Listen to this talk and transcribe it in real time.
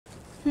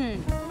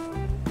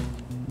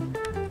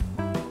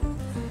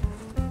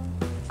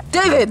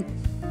David!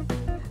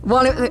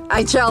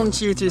 I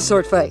challenge you to a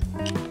sword fight.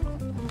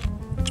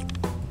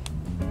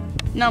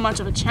 Not much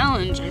of a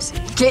challenge, I see.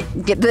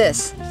 Get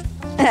this.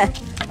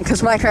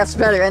 Because Minecraft's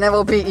better and I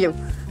will beat you.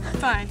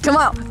 Fine. Come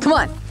on, come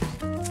on.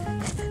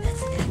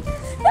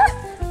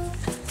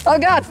 Oh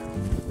god.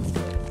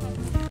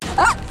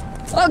 Ah!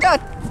 Oh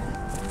god.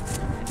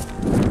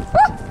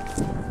 Ah!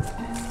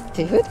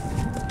 David?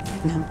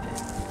 No.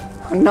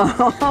 No.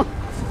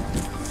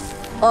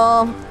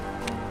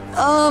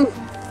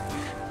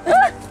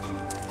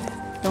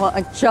 Come on,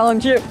 I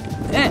challenge you.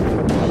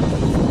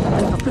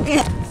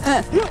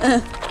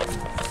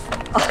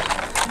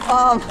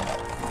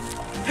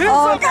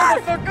 Hands up,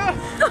 motherfucker!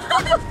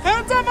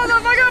 Hands up,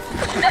 motherfucker!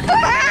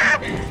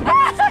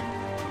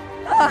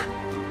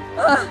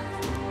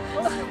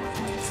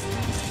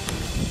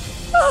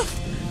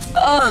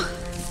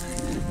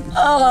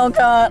 Oh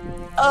god.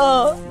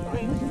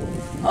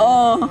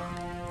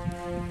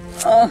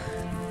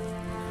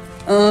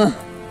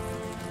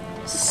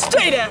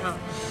 Stay down!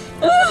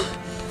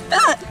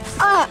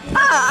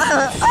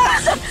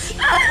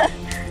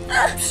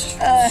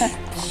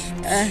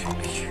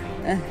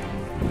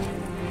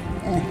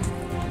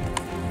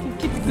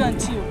 Keep the gun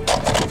too.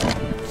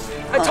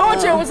 I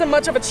told you it wasn't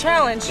much of a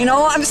challenge. You know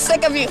what? I'm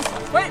sick of you.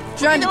 Wait,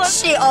 Trying to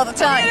cheat all the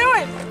time. What are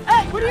you doing?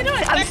 Hey, what are you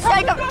doing? I'm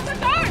sick of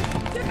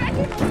Get back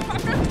here,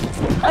 motherfucker!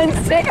 I'm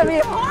sick of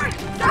you.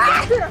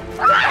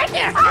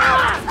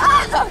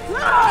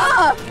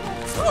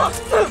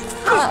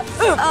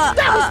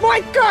 That was my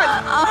gun!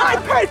 I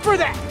paid for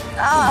that!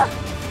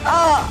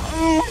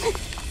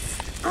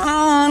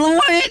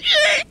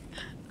 Luigi!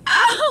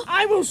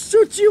 I will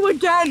shoot you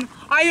again!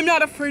 I am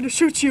not afraid to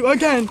shoot you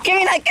again! Give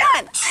me that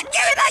gun! Give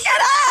me that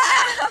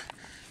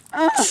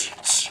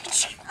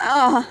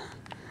gun!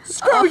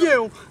 Screw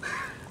you!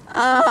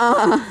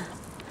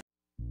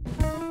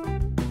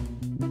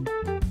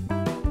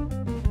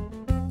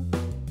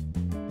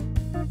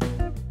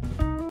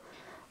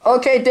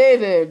 Okay,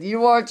 David,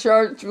 you are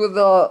charged with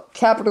the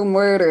capital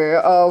murder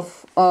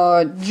of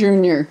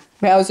Junior.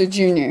 Bowser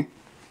Jr.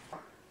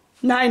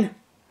 9.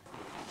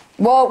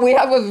 Well, we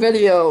have a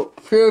video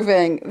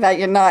proving that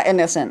you're not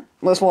innocent.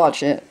 Let's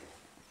watch it.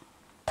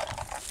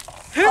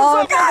 Hands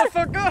up,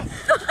 motherfucker!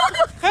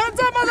 Hands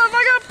up,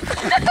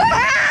 motherfucker!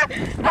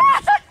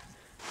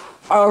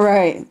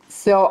 Alright,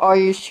 so are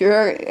you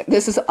sure?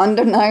 This is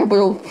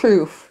undeniable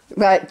proof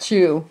that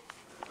you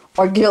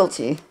are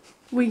guilty.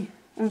 Oui,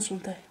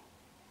 enchanté.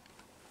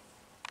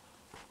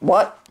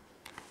 What?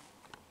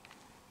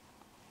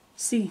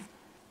 Si.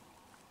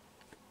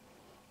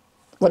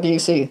 What do you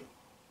see?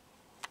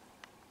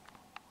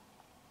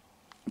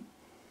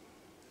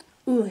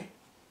 Ooh.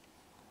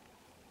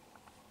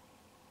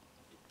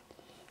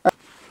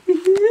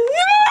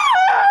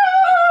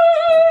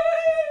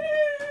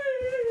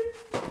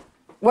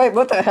 Wait,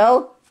 what the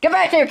hell? Get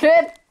back here,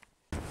 kid!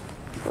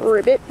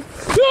 Ribbit.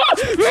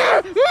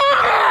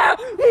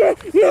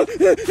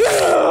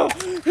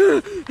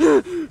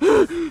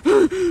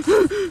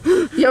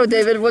 Yo,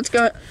 David, what's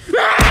going...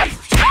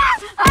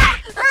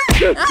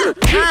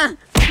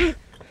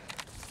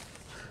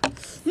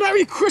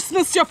 Merry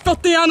Christmas, you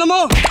filthy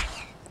animal!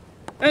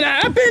 And a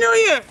Happy New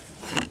Year!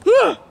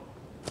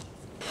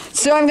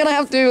 So I'm gonna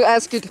have to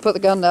ask you to put the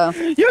gun down.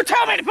 You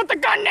told me to put the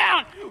gun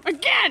down!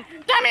 Again!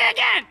 Tell me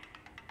again!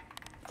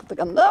 Put the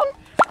gun down?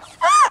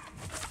 Ah!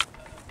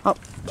 Oh,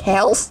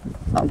 tails?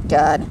 Oh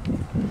god.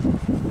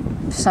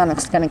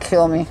 Sonic's gonna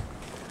kill me.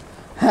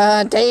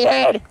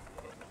 David!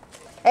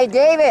 Hey,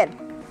 David!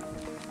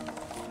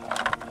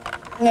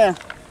 Yeah.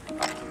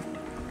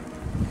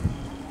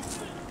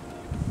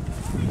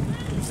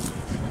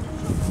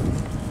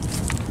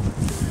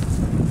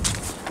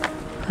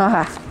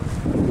 Haha.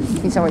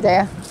 He's over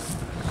there.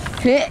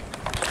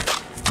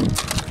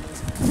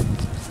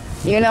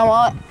 You know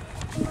what?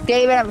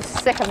 David, I'm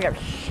sick of your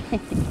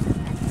shit.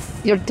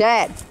 You're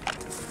dead.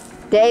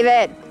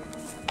 David!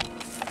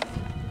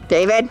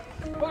 David?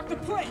 Walk the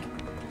plank!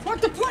 Walk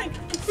the plank!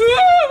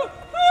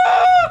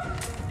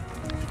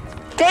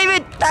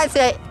 David, that's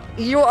it.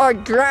 You are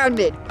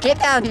grounded. Get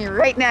down here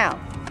right now.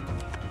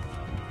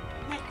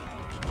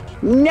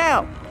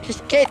 No,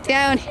 just get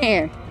down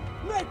here.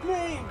 Make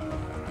me!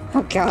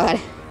 Oh God.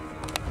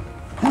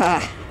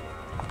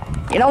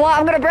 You know what?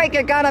 I'm gonna break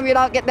your gun if you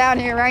don't get down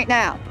here right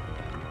now.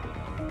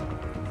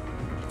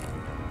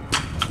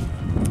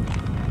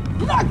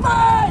 Make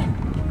me!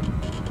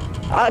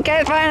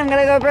 Okay, fine. I'm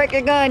gonna go break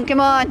your gun. Come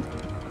on.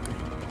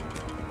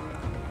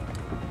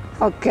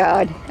 Oh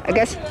God. I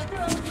guess.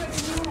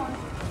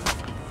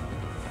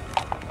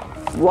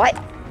 What?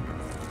 You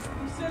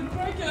said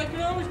break it. I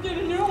can always get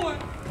a new one.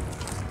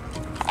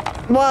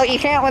 Well, you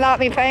can't without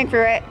me paying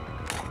for it.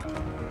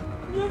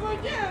 Yes, I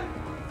can.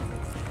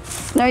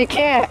 No, you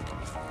can't.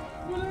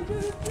 When I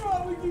get a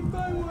job, we can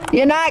buy one.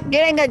 You're not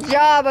getting a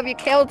job if you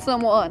killed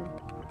someone.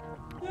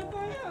 Yes,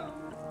 I am.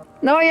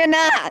 No, you're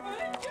not. I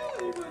didn't kill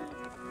anybody.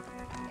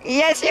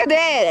 Yes, you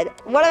did.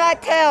 What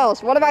about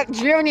Tails? What about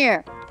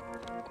Junior?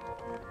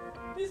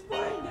 He's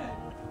playing dead.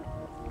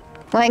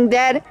 Playing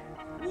dead?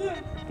 Yeah.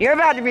 You're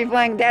about to be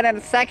playing dead in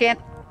a second.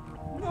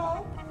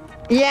 No.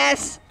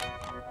 Yes!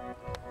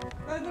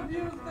 That's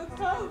abuse. That's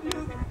child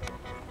abuse.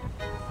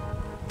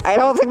 I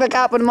don't think the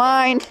cop would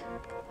mind.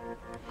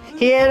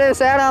 He hit his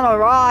head on a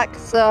rock,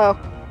 so...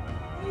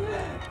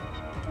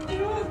 Yeah.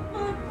 It was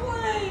for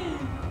playing.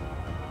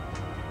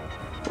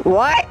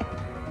 What?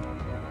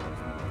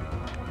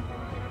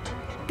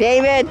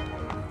 David,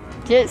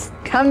 just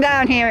come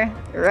down here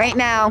right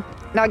now,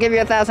 and I'll give you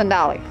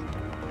 $1,000.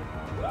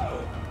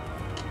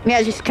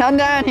 Yeah, just come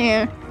down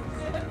here.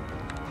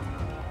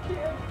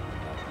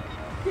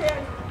 Kid.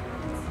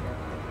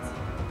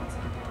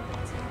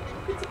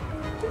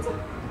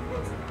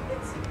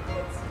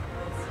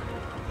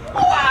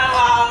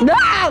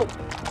 No!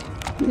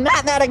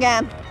 Not that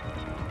again.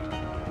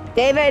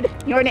 David,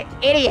 you're an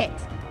idiot.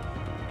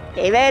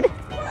 David?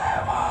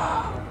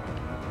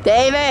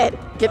 David,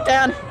 get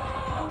down.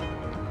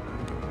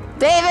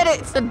 David,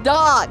 it's the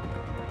dog.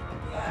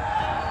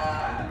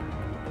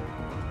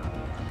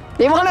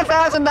 Do you want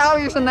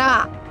 $1,000 or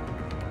not?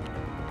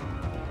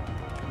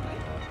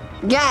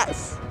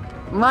 Yes,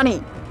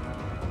 money.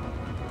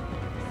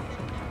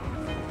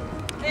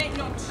 Ain't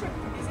no trick,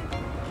 is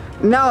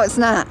it? No, it's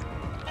not.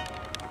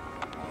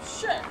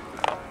 Shit.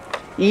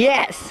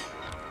 Yes.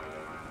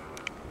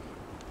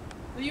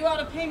 Well, you ought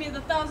to pay me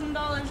the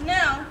 $1,000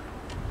 now.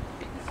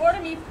 For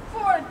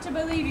to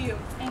believe you,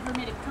 and for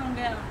me to calm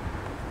down.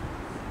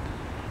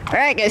 All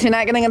right, guess you're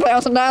not getting $1,000.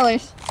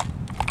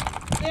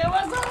 It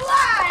was a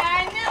lie.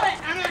 I knew it.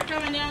 I'm not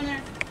coming down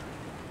there.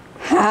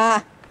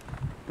 Ha!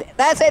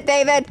 That's it,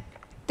 David.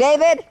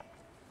 David,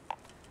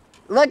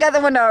 look out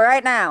the window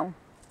right now.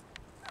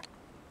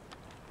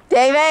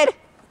 David.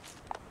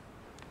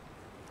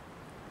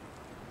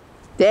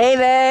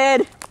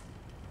 David.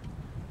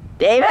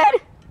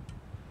 David.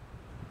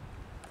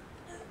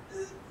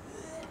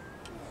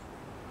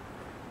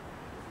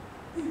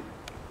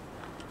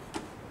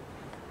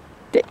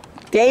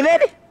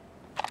 David?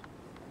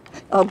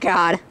 Oh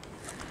God.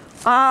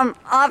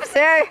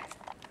 Officer.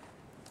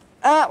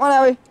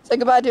 Whatever. Say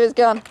goodbye to his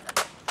gun.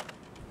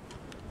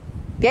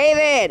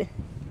 David.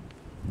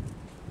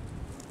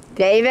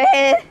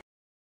 David.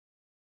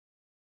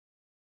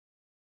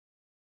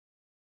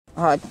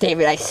 Oh,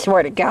 David, I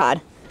swear to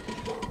God.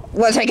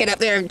 Once I get up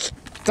there, I'm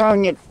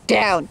throwing you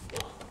down.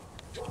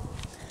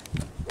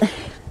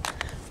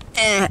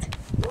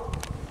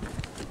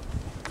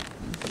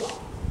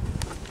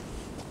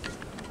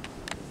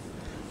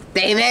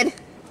 David?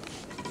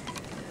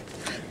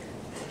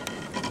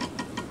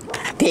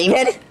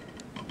 David?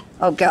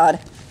 Oh, God.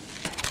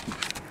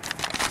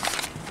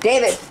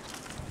 David!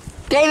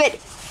 David!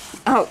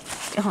 Oh,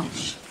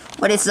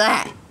 what is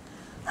that?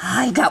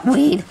 Ah, he got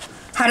weed.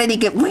 How did he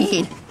get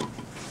weed?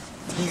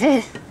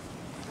 David?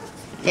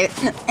 David?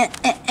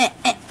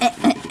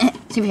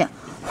 See here.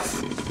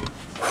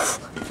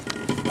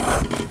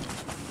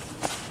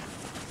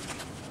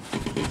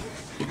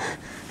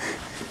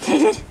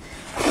 David?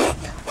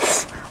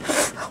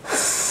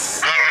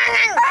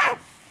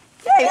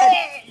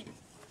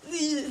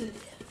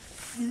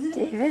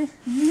 David?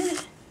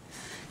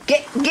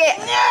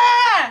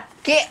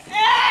 Get!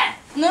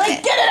 No,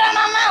 get it out of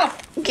my mouth!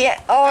 Get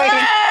over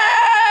here!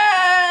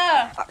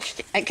 Oh,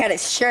 shit, I got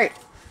his shirt.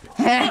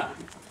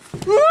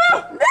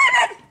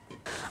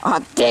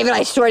 Oh, David,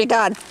 I swear to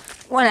God,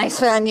 when I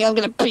find you, I'm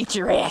gonna beat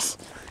your ass.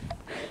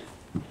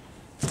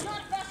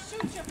 Not that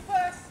shoot you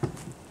first.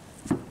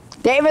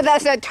 David,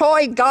 that's a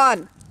toy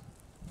gun.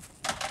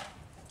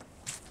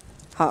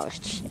 Oh,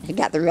 shit, I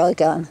got the real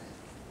gun.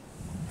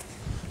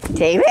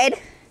 David,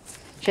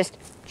 just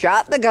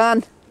drop the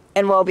gun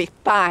and we'll be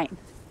fine.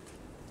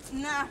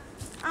 Nah,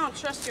 I don't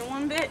trust you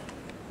one bit.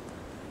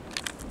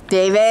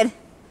 David,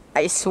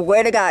 I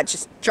swear to God,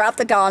 just drop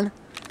the gun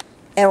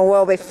and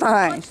we'll be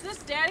fine. What's this,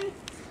 Daddy?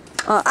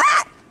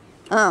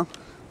 Oh.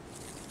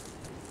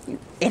 You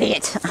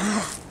idiot.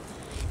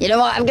 You know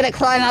what? I'm gonna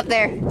climb up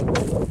there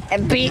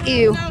and beat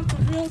you. That was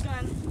the real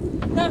gun.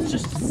 That's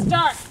just a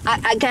start.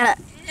 I gotta...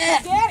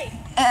 Daddy!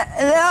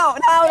 No.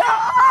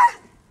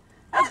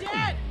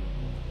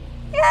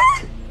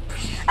 Dad!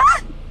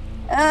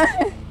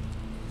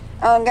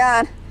 Oh,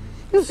 God.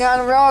 He's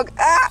gone rogue.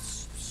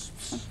 How's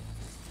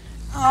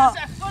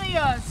that foot of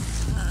yours?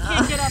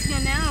 Can't get up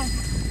here now.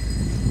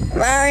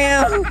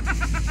 Mario,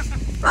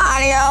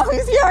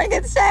 he's going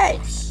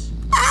insane.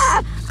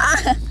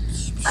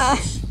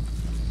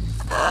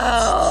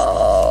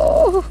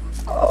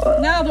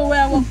 Now the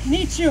werewolf can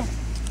eat you.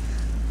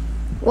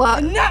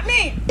 What? Not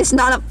me! It's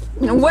not a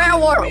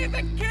werewolf. Be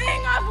the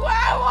king of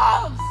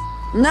werewolves!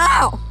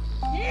 No.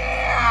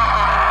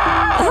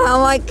 Yeah!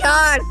 Oh, my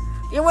God.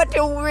 You went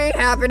to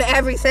rehab and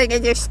everything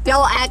and you're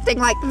still acting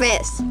like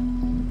this.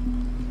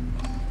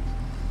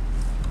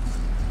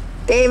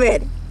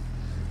 David,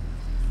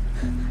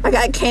 I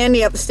got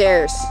candy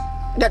upstairs.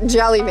 I got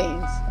jelly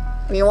beans.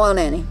 Do you want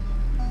any?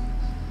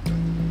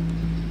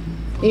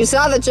 You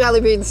saw the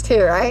jelly beans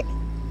too, right?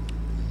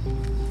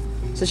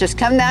 So just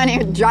come down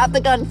here, drop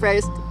the gun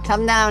first.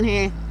 Come down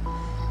here.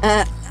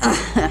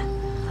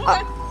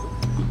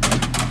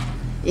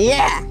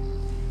 Yeah!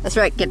 That's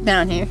right, get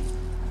down here.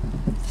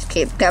 Just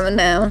keep coming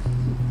down.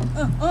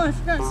 Oh, I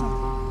forgot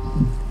something.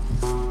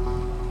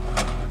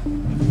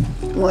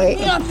 Wait.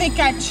 You don't think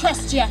I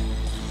trust you?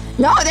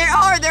 No, they're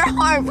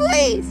hard,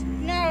 please!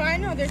 No, I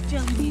know they're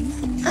jelly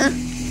beans.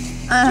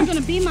 You're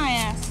gonna beat my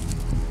ass.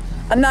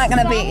 I'm not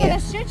gonna beat you. I'm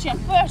gonna shoot you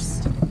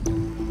first.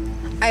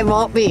 I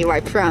won't beat you,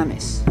 I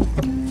promise.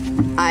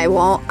 I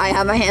won't. I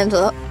have my hands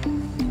up.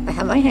 I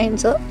have my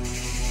hands up.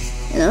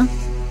 You know?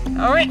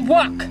 Alright,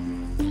 walk.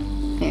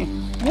 Here.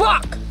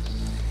 Walk!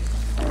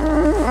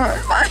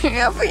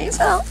 Please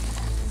help.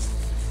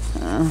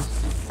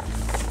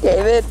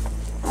 David,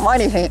 why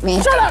do you hate me?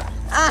 Shut up!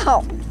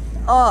 Ow!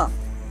 Oh.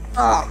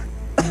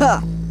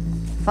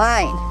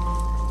 Fine.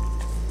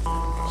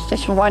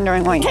 Just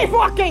wondering why. Keep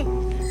walking!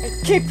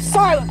 And keep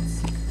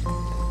silence!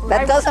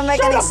 That doesn't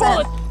make any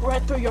sense.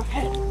 Right through your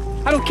head.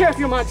 I don't care if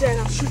you're my dad,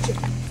 I'll shoot you.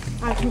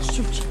 I can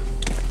shoot you.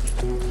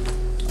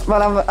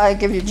 But I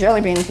give you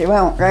jelly beans, you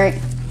won't, right?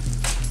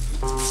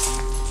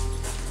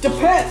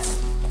 Depends.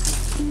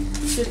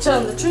 You're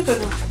telling the truth or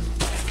not?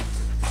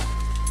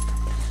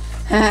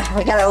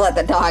 We gotta let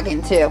the dog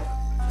in too.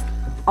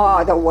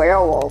 Oh, the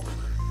werewolf.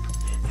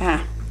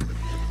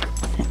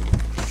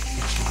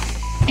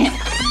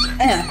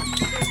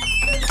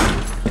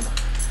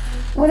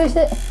 What is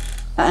it?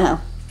 I don't know.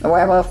 The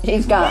werewolf,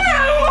 he's gone.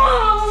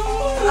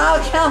 Oh,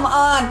 come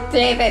on,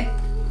 David.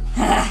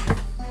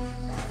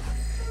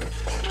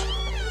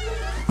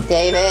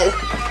 David.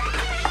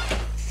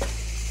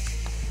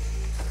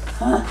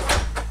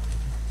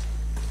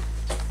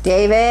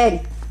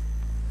 David.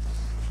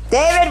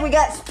 David, we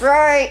got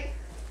Sprite.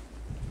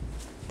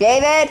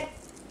 David.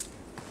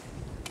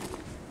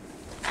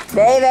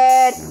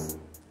 David.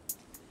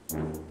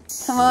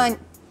 Come on.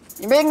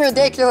 You're being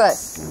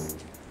ridiculous.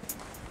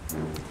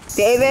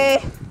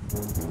 David.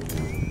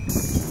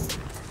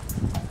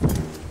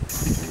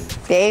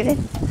 David.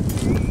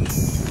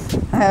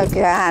 Oh,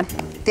 God.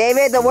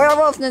 David, the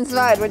werewolf's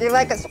inside. Would you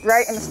like a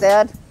Sprite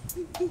instead?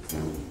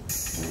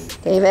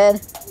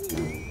 David.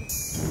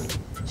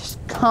 Just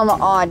come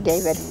on,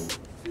 David.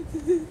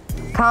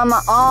 Come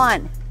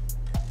on.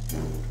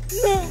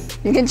 No.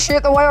 You can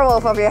shoot the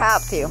werewolf if you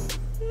have to.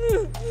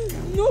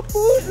 No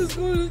bullet is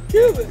going to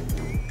kill it.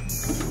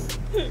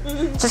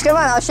 Just come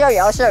on, I'll show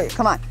you.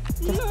 Come on.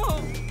 No.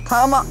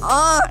 Come on.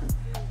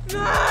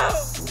 No.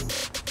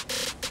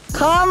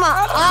 Come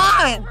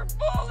on. For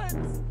bullets.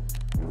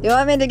 You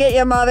want me to get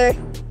your mother?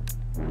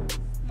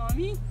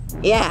 Mommy?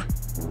 Yeah.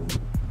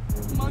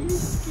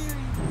 Mommy's scary.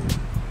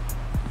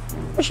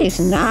 Well, she's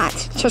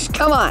not. Just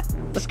come on.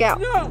 Let's go.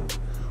 No.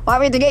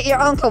 Want me to get your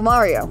Uncle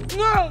Mario?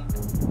 No.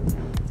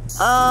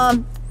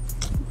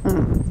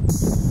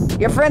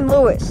 Your friend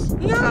Louis.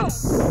 No.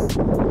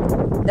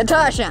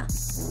 Natasha.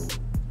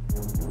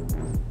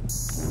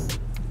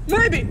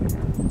 Maybe.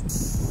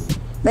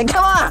 Then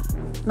come on.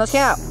 Let's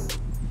go.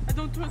 I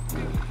don't trust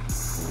you.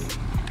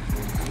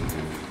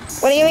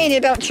 What do you mean you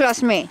don't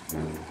trust me?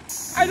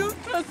 I don't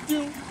trust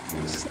you.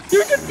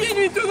 You can feed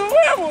me to the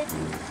werewolf.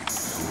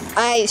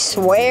 I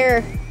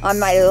swear on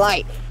my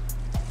life.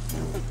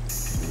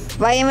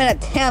 If I even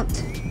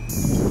attempt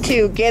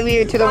to give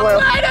you to the Don't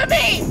world. lie to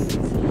me.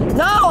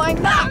 No,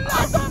 I'm not. Don't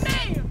lie to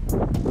me.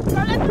 Don't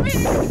lie to me.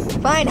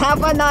 Fine, have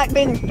fun not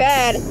being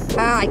fed.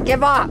 I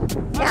give up.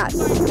 Yeah.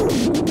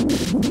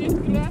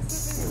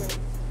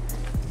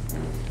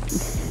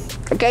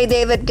 Okay,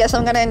 David, guess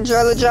I'm gonna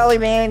enjoy the jelly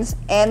beans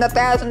and the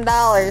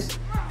 $1,000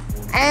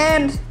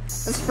 and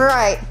the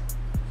Sprite.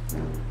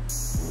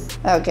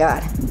 Oh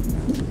God.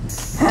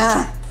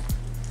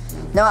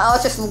 No,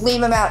 I'll just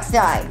leave him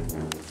outside.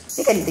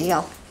 You can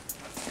deal.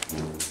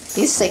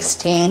 He's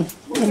 16.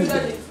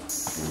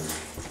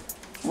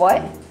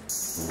 What?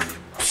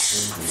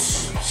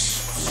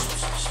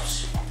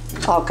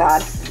 Oh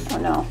God. Oh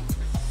no.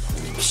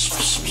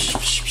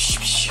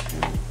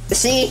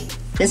 See?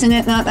 Isn't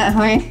it not that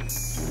hard?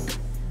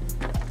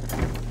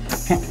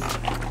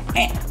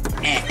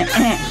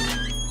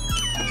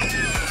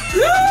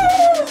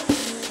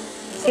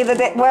 See the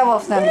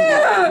werewolf's done.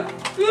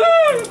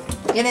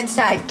 Get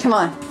inside, come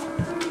on.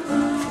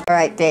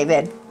 Alright,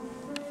 David.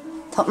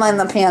 Don't mind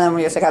the piano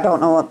music, I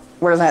don't know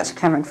where that's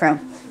coming from.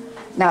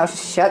 Now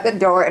shut the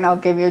door and I'll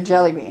give you a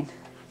jelly bean.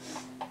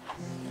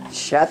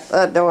 Shut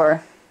the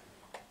door.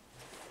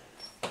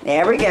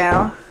 There we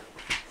go.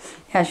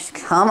 Now just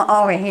come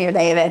over here,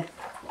 David.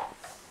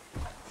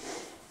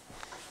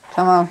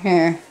 Come over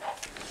here.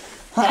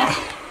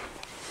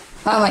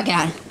 Oh my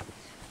God.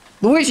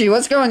 Luigi,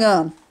 what's going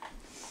on?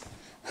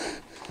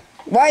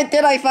 Why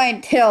did I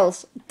find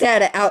Tails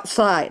dead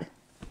outside?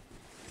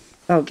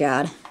 Oh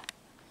God.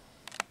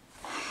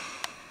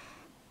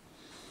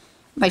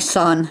 My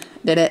son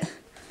did it.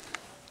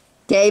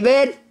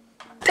 David?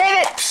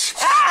 David!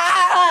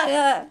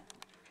 Ah!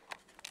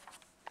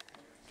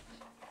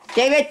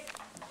 David!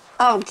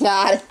 Oh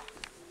God.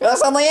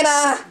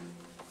 Rosalina!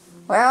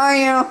 Where are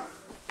you?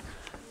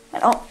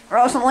 Oh,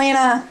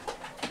 Rosalina!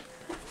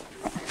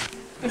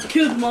 I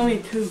killed Mommy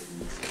too.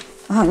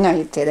 Oh, no,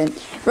 you didn't.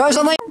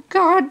 Rosalina!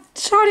 God,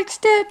 Sonic's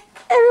dead.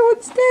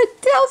 Everyone's dead.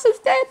 Tails is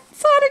dead.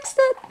 Sonic's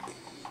dead.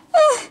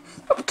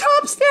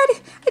 Cop's dead.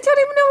 I don't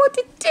even know what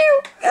to do.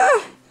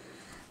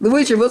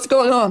 Luigi, what's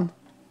going on?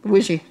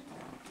 Luigi,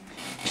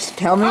 just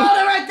tell me. Oh,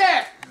 they're right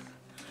there.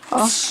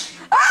 Oh.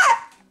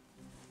 Ah!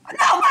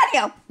 No,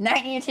 Mario.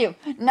 Not you two.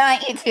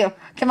 Not you two.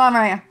 Come on,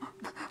 Mario.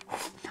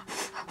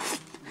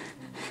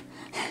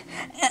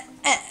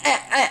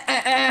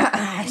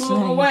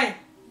 Move away,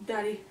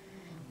 Daddy.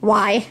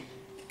 Why?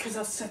 Because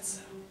I said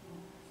so.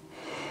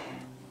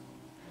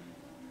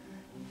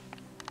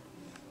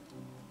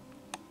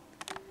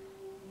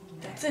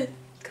 That's it.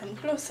 Come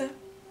closer.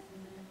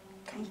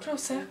 Come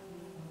closer.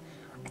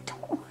 I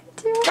don't want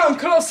to. Come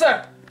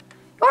closer.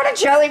 Want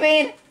a jelly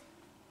bean?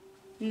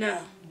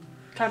 No.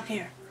 Come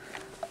here.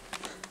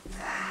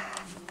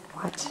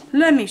 What?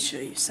 Let me show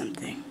you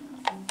something.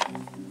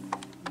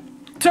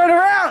 Turn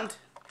around!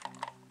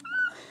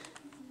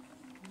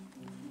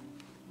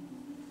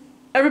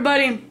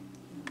 Everybody,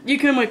 you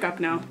can wake up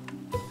now.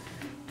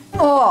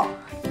 Oh,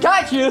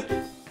 got you.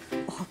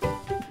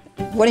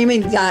 What do you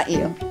mean, got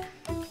you?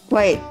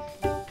 Wait,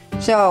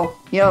 so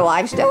you're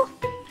alive still?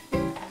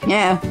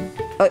 Yeah,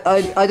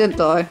 I didn't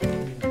die.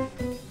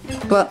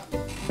 But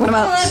what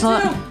about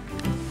Son?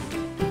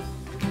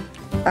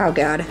 Oh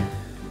God.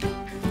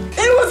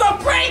 It was a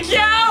prank,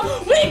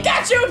 yo! We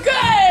got you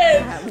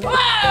good!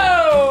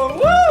 Whoa!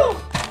 Woo!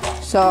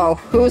 So,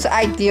 whose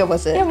idea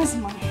was it? It was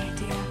my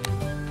idea.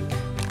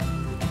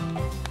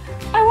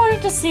 I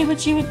wanted to see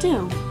what you would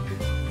do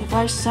if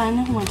our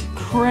son went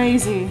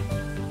crazy.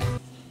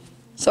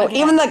 So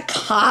even the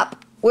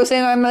cop was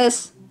in on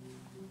this?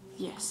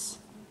 Yes.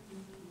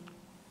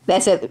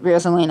 That's it,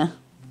 Rosalina.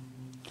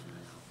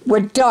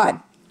 We're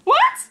done.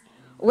 What?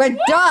 We're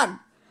done.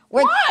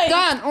 We're Why?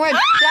 done. We're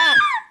done.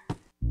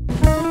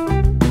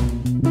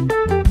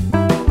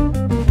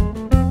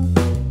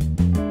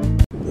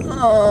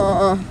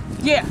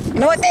 Yeah. You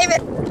know what,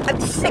 David? I'm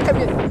sick of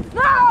you.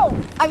 No!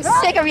 I'm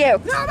sick of you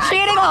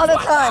cheating all the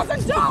time.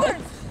 $1,000!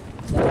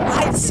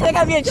 I'm sick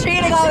of you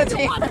cheating all the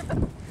time.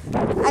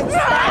 I'm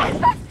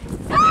sick.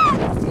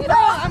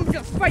 I'm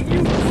gonna fight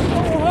you so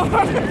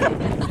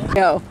hard.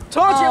 Yo.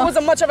 Told you it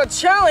wasn't much of a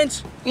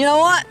challenge. You know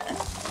what?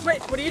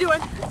 Wait, what are you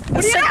doing?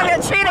 I'm sick of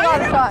you cheating all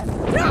the time.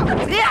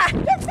 No! Yeah.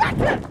 Get back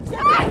here!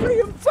 Get back here,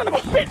 you son of a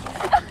bitch!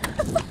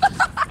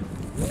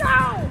 No!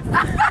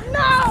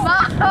 No!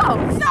 No.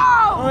 No!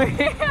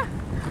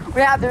 We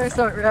have to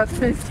restart. We have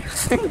to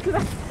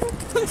restart.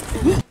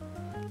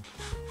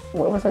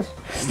 What was I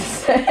supposed to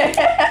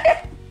say?